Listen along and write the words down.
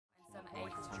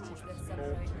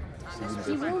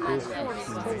You will need force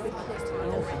to compare it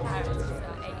to the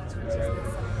 8, which is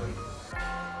the sun.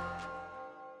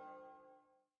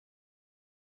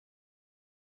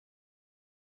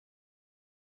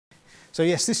 So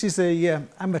yes, this is the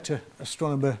amateur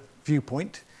astronomer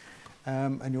viewpoint,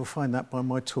 and you'll find that by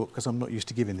my talk because I'm not used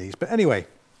to giving these. But anyway,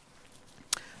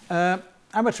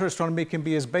 amateur astronomy can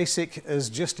be as basic as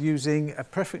just using a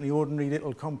perfectly ordinary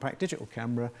little compact digital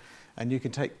camera, and you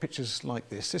can take pictures like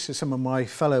this. This is some of my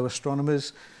fellow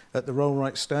astronomers at the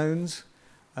Rollright Stones.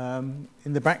 In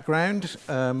the background,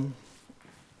 I'll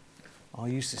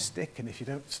use the stick, and if you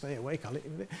don't stay awake, I'll hit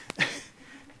you with it.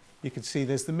 You can see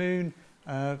there's the moon,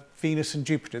 Venus and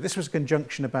Jupiter. This was a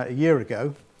conjunction about a year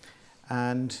ago,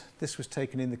 and this was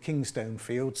taken in the Kingstone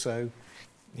field. So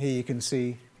here you can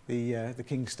see the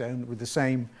Kingstone with the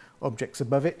same objects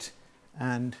above it,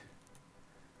 and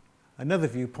another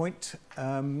viewpoint.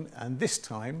 And this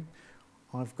time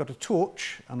I've got a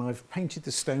torch, and I've painted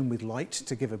the stone with light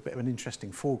to give a bit of an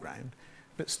interesting foreground,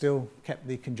 but still kept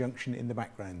the conjunction in the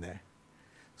background there.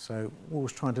 So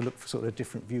always trying to look for sort of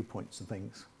different viewpoints and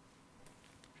things.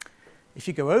 If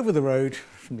you go over the road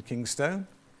from the Kingstone,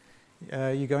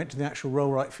 you go into the actual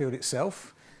Rollright field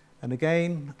itself. And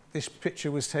again, this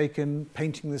picture was taken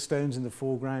painting the stones in the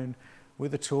foreground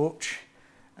with a torch.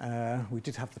 We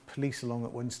did have the police along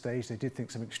at one stage. They did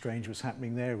think something strange was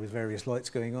happening there with various lights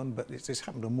going on, but this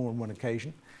happened on more than one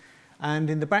occasion. And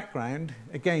in the background,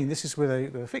 again, this is with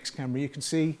a fixed camera, you can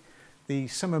see the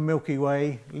summer Milky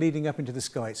Way leading up into the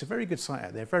sky. It's a very good sight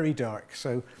out there, very dark.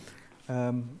 So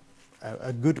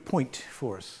a good point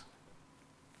for us.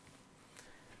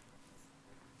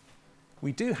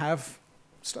 We do have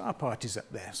star parties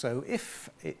up there. So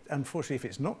unfortunately, if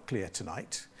it's not clear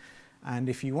tonight, and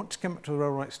if you want to come up to the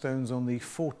Rollright Stones on the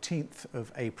 14th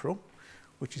of April,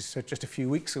 which is just a few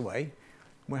weeks away,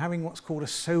 we're having what's called a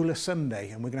solar Sunday,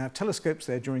 and we're going to have telescopes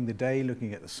there during the day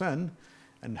looking at the sun,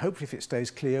 and hopefully if it stays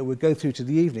clear, we'll go through to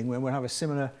the evening when we'll have a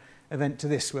similar event to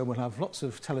this, where we'll have lots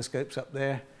of telescopes up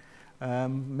there,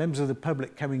 members of the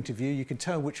public coming to view. You can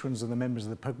tell which ones are the members of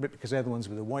the public because they're the ones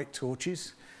with the white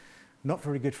torches. Not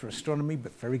very good for astronomy,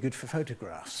 but very good for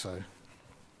photographs. So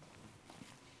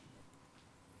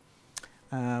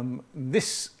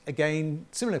this, again,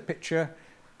 similar picture,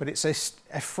 but it's a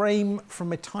frame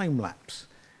from a time lapse.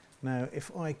 Now,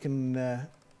 if I can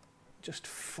just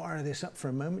fire this up for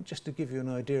a moment, just to give you an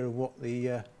idea of what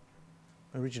the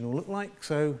original looked like.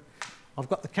 So I've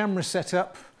got the camera set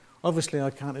up. Obviously, I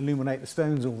can't illuminate the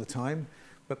stones all the time,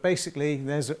 but basically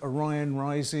there's Orion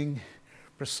rising,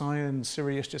 Procyon,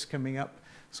 Sirius just coming up.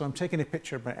 So I'm taking a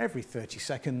picture about every 30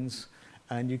 seconds,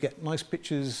 and you get nice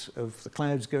pictures of the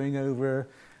clouds going over,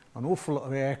 an awful lot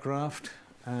of aircraft,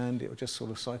 and it will just sort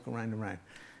of cycle round and round.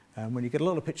 And when you get a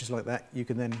lot of pictures like that, you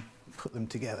can then put them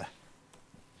together.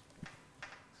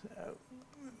 So,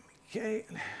 okay,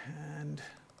 and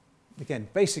again,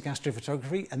 basic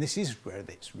astrophotography, and this is where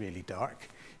it's really dark.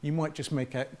 You might just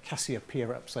make a Cassiopeia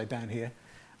upside down here,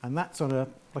 and that's on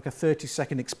like a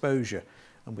 30-second exposure.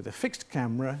 And with a fixed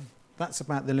camera, that's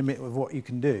about the limit of what you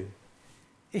can do.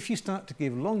 If you start to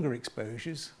give longer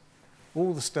exposures,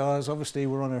 all the stars, obviously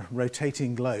we're on a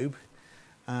rotating globe,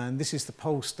 and this is the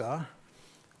pole star.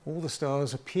 All the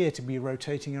stars appear to be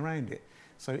rotating around it.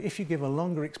 So if you give a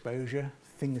longer exposure,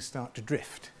 things start to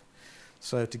drift.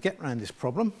 So to get around this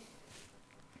problem,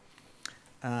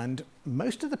 and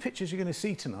most of the pictures you're going to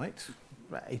see tonight,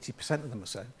 about 80% of them or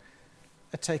so,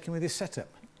 are taken with this setup.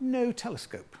 No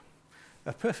telescope.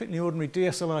 A perfectly ordinary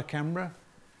DSLR camera.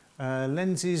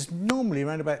 Lenses normally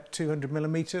around about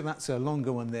 200mm, that's a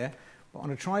longer one there, but on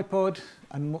a tripod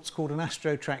and what's called an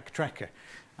AstroTrack tracker.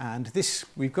 And this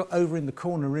we've got over in the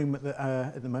corner room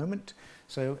at the moment.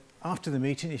 So after the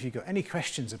meeting, if you've got any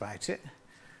questions about it,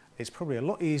 it's probably a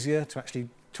lot easier to actually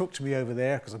talk to me over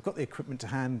there because I've got the equipment to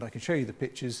hand, I can show you the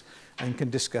pictures and can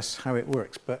discuss how it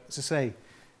works. But as I say,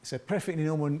 it's a perfectly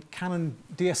normal Canon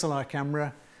DSLR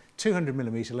camera,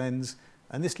 200mm lens,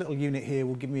 and this little unit here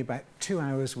will give me about 2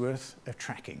 hours worth of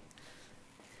tracking.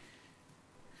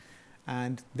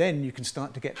 And then you can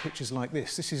start to get pictures like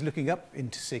this. This is looking up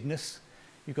into Cygnus.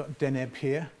 You've got Deneb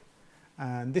here,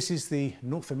 and this is the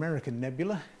North American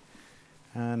Nebula.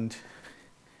 And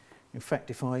in fact,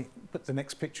 if I put the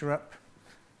next picture up,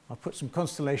 I'll put some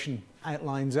constellation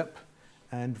outlines up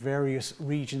and various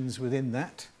regions within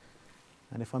that.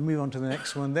 And if I move on to the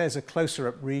next one, there's a closer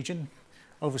up region,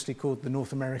 obviously called the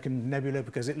North American Nebula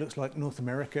because it looks like North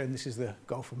America, and this is the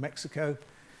Gulf of Mexico.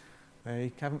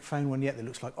 They haven't found one yet that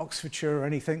looks like Oxfordshire or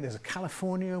anything. There's a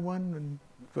California one,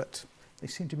 but they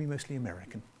seem to be mostly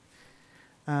American.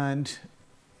 And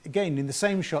again, in the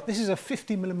same shot, this is a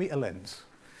 50mm lens.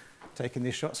 taking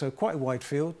this shot, so quite a wide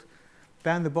field.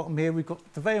 Down the bottom here, we've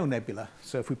got the Veil Nebula.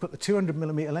 So if we put the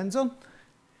 200mm lens on,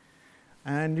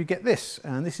 and you get this,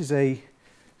 and this is a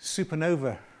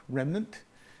supernova remnant,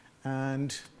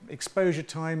 and exposure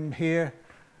time here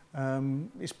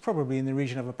is probably in the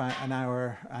region of about an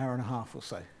hour, hour and a half or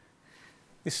so.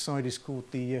 This side is called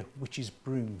the Witch's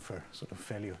Broom for sort of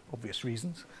fairly obvious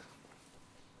reasons.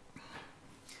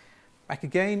 Back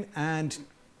again, and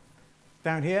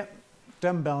down here,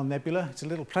 Dumbbell Nebula. It's a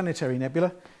little planetary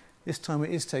nebula. This time it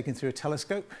is taken through a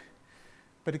telescope,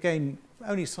 but again,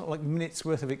 only sort of like minutes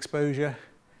worth of exposure.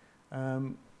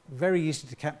 Very easy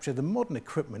to capture. The modern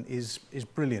equipment is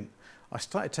brilliant. I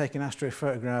started taking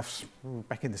astrophotographs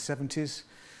back in the 70s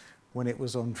when it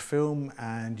was on film,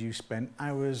 and you spent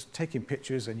hours taking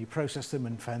pictures and you processed them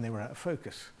and found they were out of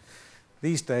focus.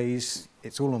 These days,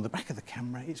 it's all on the back of the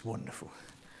camera. It's wonderful.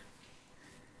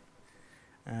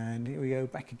 And here we go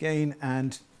back again,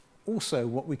 and also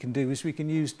what we can do is we can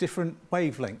use different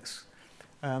wavelengths.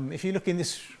 If you look in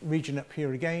this region up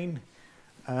here again,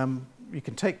 you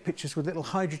can take pictures with little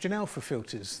hydrogen alpha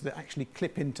filters that actually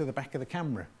clip into the back of the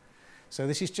camera. So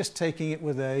this is just taking it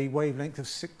with a wavelength of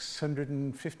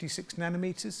 656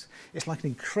 nanometers. It's like an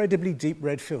incredibly deep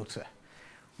red filter,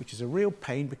 which is a real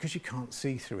pain because you can't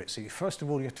see through it. So first of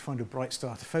all, you have to find a bright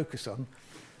star to focus on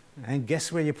and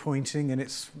guess where you're pointing, and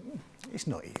it's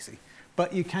not easy.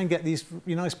 But you can get these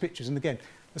nice pictures, and again,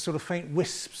 the sort of faint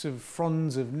wisps of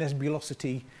fronds of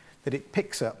nebulosity that it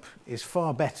picks up is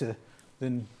far better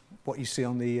than what you see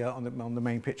on the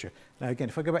main picture. Now again,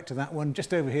 if I go back to that one,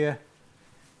 just over here,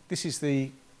 this is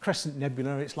the Crescent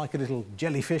Nebula. It's like a little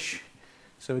jellyfish.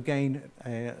 So again,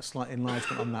 a slight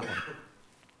enlargement on that one.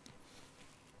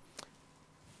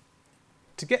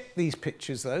 To get these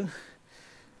pictures though,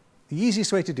 the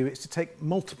easiest way to do it is to take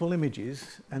multiple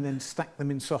images and then stack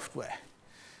them in software.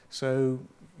 So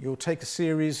you'll take a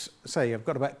series, say I've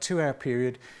got about a 2-hour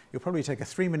period, you'll probably take a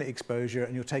 3-minute exposure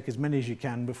and you'll take as many as you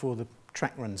can before the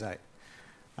track runs out.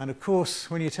 And of course,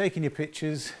 when you're taking your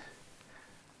pictures,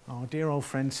 our dear old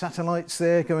friend satellites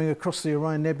there going across the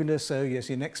Orion Nebula. So yes,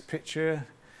 your next picture,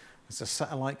 as the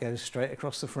satellite goes straight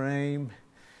across the frame,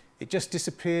 it just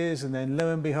disappears, and then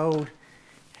lo and behold,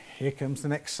 here comes the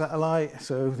next satellite.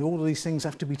 So all of these things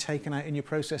have to be taken out in your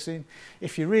processing.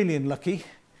 If you're really unlucky,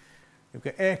 you've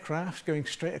got aircraft going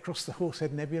straight across the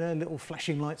Horsehead Nebula, little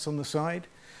flashing lights on the side.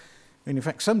 And in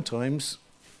fact, sometimes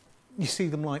you see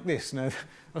them like this. Now, I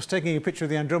was taking a picture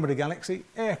of the Andromeda Galaxy,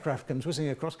 aircraft comes whizzing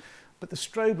across, but the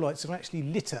strobe lights have actually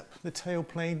lit up the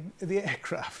tailplane of the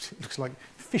aircraft. It looks like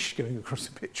fish going across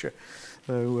the picture.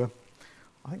 So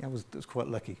I think that was quite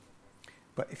lucky.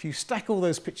 But if you stack all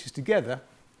those pictures together,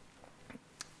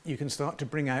 you can start to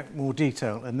bring out more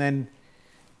detail, and then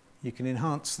you can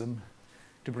enhance them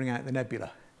to bring out the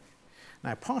nebula.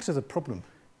 Now, part of the problem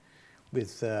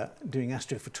with doing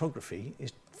astrophotography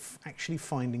is actually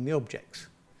finding the objects.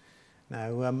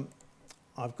 Now,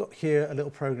 I've got here a little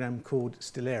program called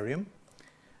Stellarium,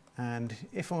 and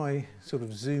if I sort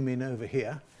of zoom in over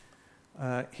here,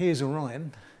 here's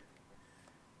Orion,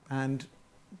 and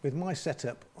with my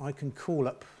setup, I can call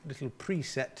up little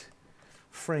preset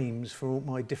frames for all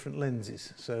my different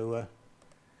lenses. So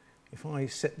if I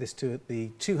set this to the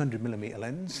 200mm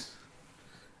lens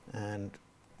and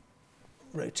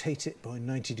rotate it by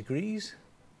 90 degrees,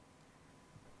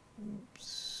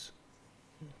 oops.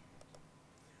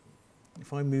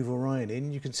 If I move Orion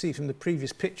in, you can see from the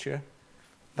previous picture,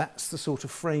 that's the sort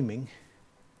of framing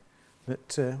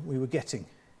that we were getting.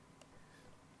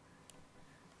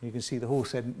 You can see the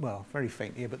Horsehead, well, very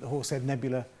faint here, but the Horsehead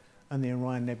Nebula and the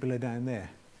Orion Nebula down there.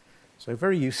 So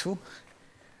very useful.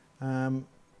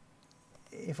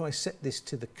 If I set this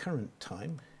to the current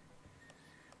time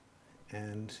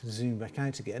and zoom back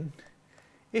out again,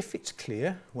 if it's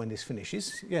clear when this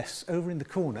finishes, yes, over in the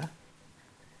corner,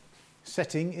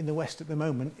 setting in the west at the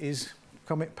moment is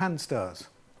Comet Pan-STARRS.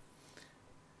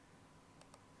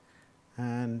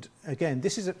 And again,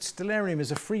 this is Stellarium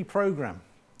is a free program.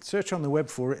 Search on the web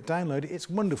for it, download it. It's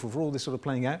wonderful for all this sort of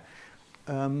playing out.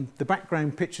 The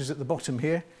background pictures at the bottom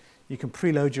here, you can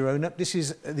preload your own up. This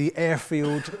is the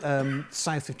airfield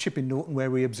south of Chipping Norton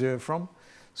where we observe from.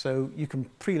 So you can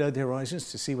preload the horizons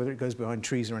to see whether it goes behind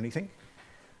trees or anything.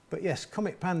 But yes,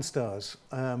 Comet Pan-STARRS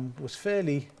was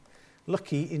fairly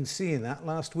lucky in seeing that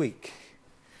last week.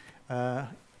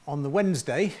 On the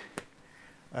Wednesday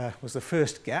was the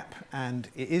first gap, and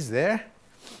it is there,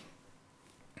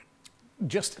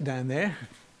 just down there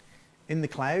in the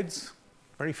clouds,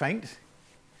 very faint.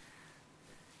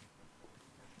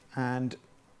 And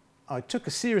I took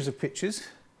a series of pictures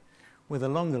with a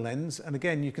longer lens. And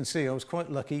again, you can see I was quite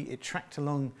lucky. It tracked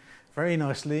along very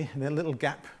nicely in a little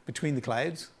gap between the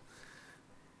clouds.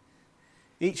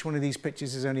 Each one of these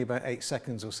pictures is only about 8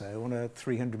 seconds or so on a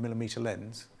 300mm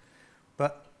lens.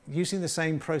 But using the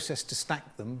same process to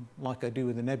stack them, like I do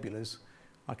with the nebulas,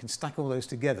 I can stack all those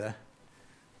together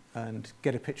and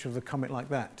get a picture of the comet like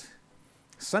that.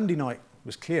 Sunday night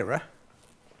was clearer,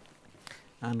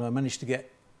 and I managed to get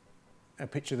a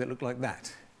picture that looked like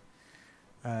that.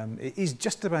 It is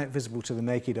just about visible to the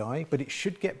naked eye, but it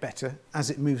should get better as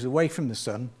it moves away from the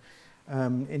sun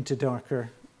into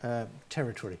darker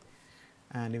territory.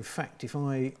 And in fact, if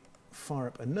I fire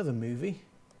up another movie,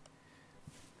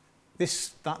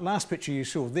 that last picture you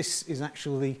saw, this is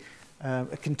actually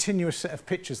a continuous set of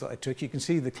pictures that I took. You can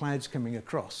see the clouds coming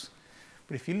across.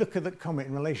 But if you look at the comet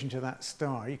in relation to that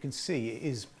star, you can see it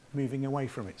is moving away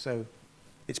from it. So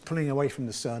it's pulling away from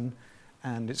the sun,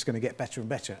 and it's going to get better and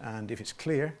better. And if it's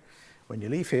clear, when you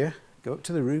leave here, go up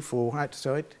to the roof or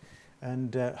outside,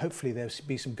 and hopefully there'll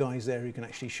be some guys there who can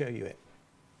actually show you it.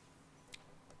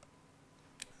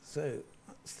 So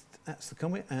that's the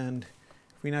comet, and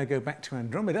if we now go back to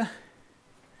Andromeda,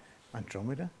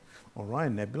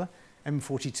 Orion Nebula,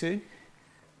 M42.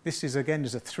 This is again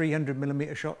just a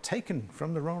 300mm shot taken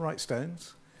from the Rollright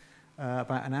stones,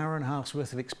 about an hour and a half's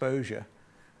worth of exposure,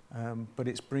 but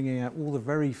it's bringing out all the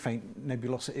very faint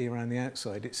nebulosity around the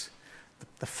outside. It's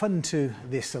the fun to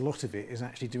this, a lot of it, is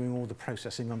actually doing all the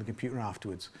processing on the computer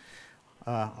afterwards.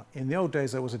 In the old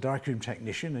days, I was a darkroom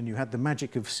technician, and you had the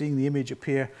magic of seeing the image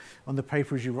appear on the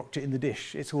paper as you rocked it in the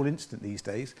dish. It's all instant these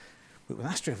days. But with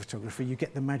astrophotography, you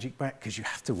get the magic back because you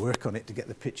have to work on it to get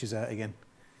the pictures out again.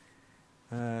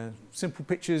 Simple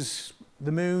pictures,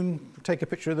 the moon, take a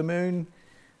picture of the moon.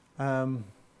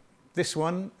 This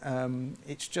one,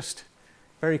 it's just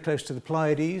very close to the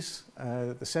Pleiades,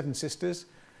 the Seven Sisters.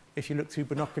 If you look through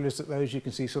binoculars at those, you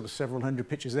can see sort of several hundred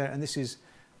pictures there, and this is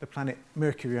the planet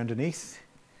Mercury underneath.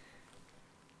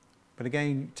 But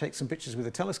again, take some pictures with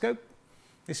a telescope.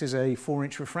 This is a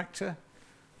 4-inch refractor.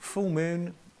 Full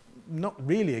moon, not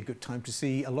really a good time to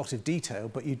see a lot of detail,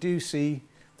 but you do see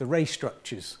the ray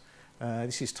structures.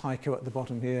 This is Tycho at the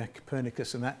bottom here,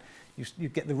 Copernicus and that. You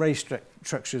get the ray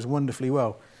structures wonderfully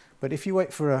well. But if you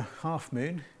wait for a half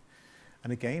moon,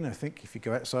 and again, I think if you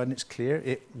go outside and it's clear,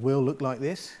 it will look like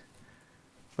this.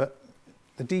 But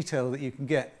the detail that you can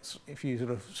get, if you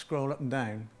sort of scroll up and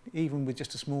down, even with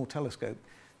just a small telescope,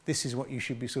 this is what you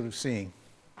should be sort of seeing.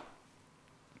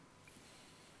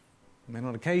 And then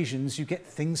on occasions, you get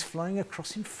things flying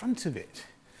across in front of it.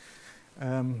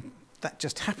 That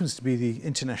just happens to be the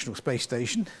International Space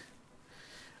Station.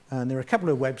 And there are a couple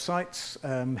of websites,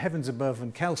 Heavens Above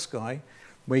and CalSky,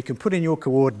 where you can put in your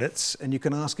coordinates and you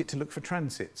can ask it to look for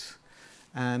transits.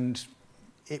 And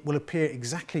it will appear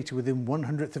exactly to within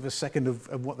 1/100th of a second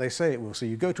of what they say it will. So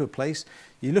you go to a place,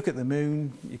 you look at the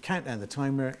moon, you count down the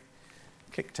timer,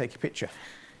 click take a picture.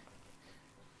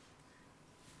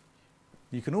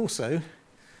 You can also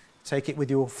take it with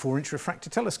your 4-inch refractor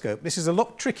telescope. This is a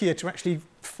lot trickier to actually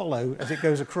follow as it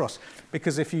goes across,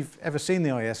 because if you've ever seen the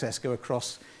ISS go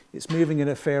across, it's moving at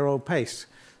a fair old pace.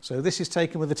 So this is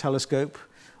taken with a telescope.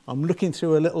 I'm looking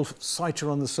through a little sighter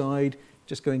on the side,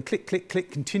 just going click, click, click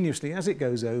continuously as it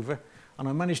goes over, and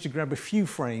I managed to grab a few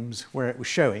frames where it was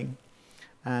showing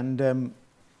and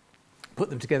put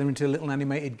them together into a little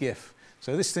animated GIF.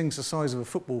 So this thing's the size of a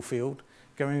football field,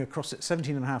 going across at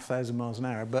 17,500 miles an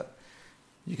hour, but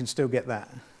you can still get that.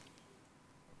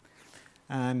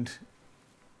 And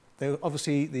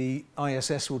obviously the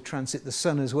ISS will transit the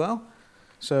sun as well.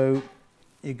 So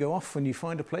you go off and you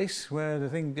find a place where the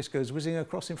thing just goes whizzing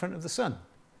across in front of the sun.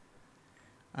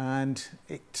 And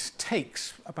it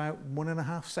takes about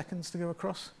 1.5 seconds to go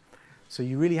across. So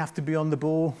you really have to be on the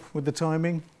ball with the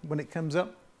timing when it comes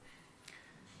up.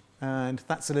 And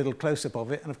that's a little close-up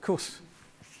of it. And of course,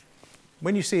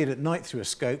 when you see it at night through a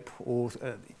scope, or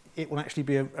it will actually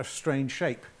be a strange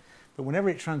shape. But whenever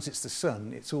it transits the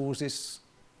sun, it's always this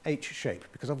H shape,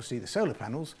 because obviously the solar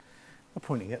panels are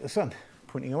pointing at the sun,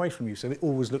 pointing away from you, so it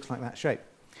always looks like that shape.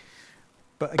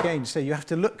 But again, so you have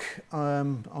to look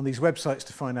on these websites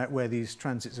to find out where these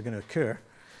transits are going to occur.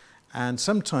 And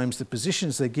sometimes the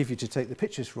positions they give you to take the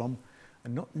pictures from are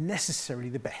not necessarily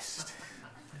the best.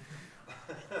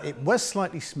 It was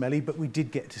slightly smelly, but we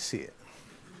did get to see it.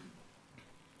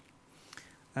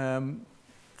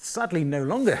 Sadly, no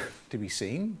longer to be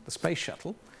seen, the space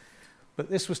shuttle. But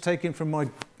this was taken from my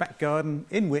back garden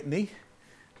in Whitney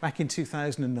back in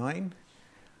 2009.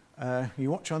 You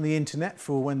watch on the internet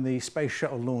for when the space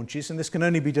shuttle launches, and this can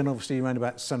only be done obviously around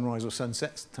about sunrise or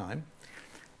sunset time.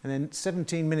 And then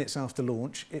 17 minutes after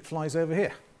launch, it flies over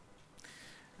here.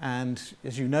 And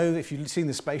as you know, if you've seen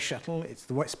the space shuttle,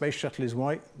 the white space shuttle is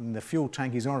white and the fuel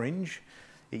tank is orange.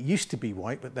 It used to be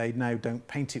white, but they now don't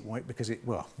paint it white because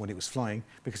when it was flying,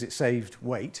 because it saved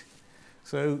weight.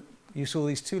 So you saw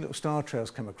these two little star trails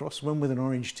come across, one with an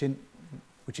orange tint,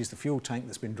 which is the fuel tank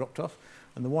that's been dropped off,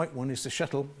 and the white one is the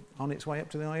shuttle on its way up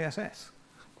to the ISS.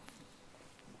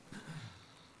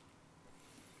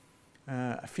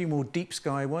 A few more deep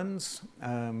sky ones.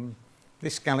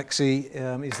 This galaxy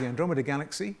is the Andromeda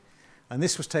Galaxy, and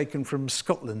this was taken from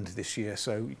Scotland this year,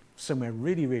 so somewhere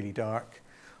really, really dark,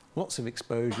 lots of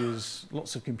exposures,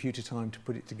 lots of computer time to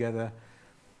put it together,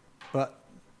 but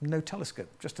no telescope,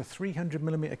 just a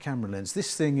 300mm camera lens.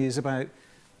 This thing is about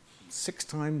 6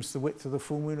 times the width of the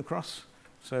full moon across,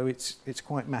 so it's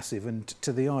quite massive, and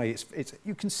to the eye,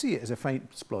 you can see it as a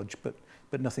faint splodge, but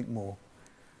nothing more.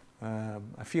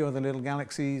 A few other little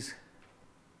galaxies,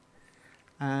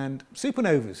 and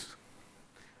supernovas.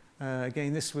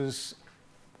 Again, this was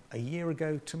a year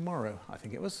ago tomorrow, I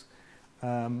think it was.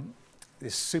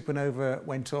 This supernova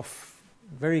went off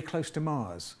very close to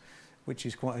Mars, which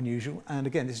is quite unusual. And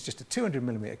again, this is just a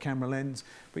 200mm camera lens,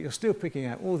 but you're still picking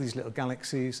out all these little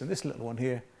galaxies, and this little one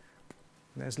here,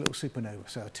 there's a little supernova.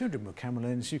 So a 200mm camera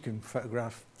lens, you can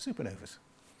photograph supernovas.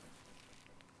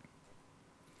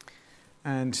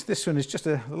 And this one is just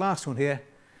the last one here.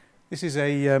 This is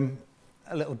a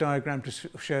little diagram to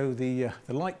show the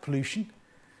light pollution.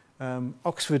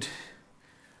 Oxford,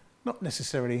 not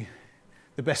necessarily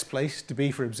the best place to be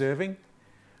for observing,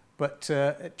 but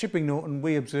at Chipping Norton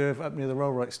we observe up near the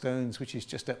Rollright Stones, which is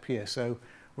just up here. So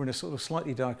we're in a sort of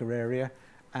slightly darker area,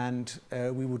 and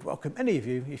we would welcome any of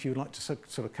you if you would like to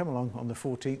sort of come along on the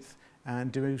 14th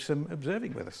and do some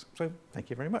observing with us. So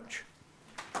thank you very much.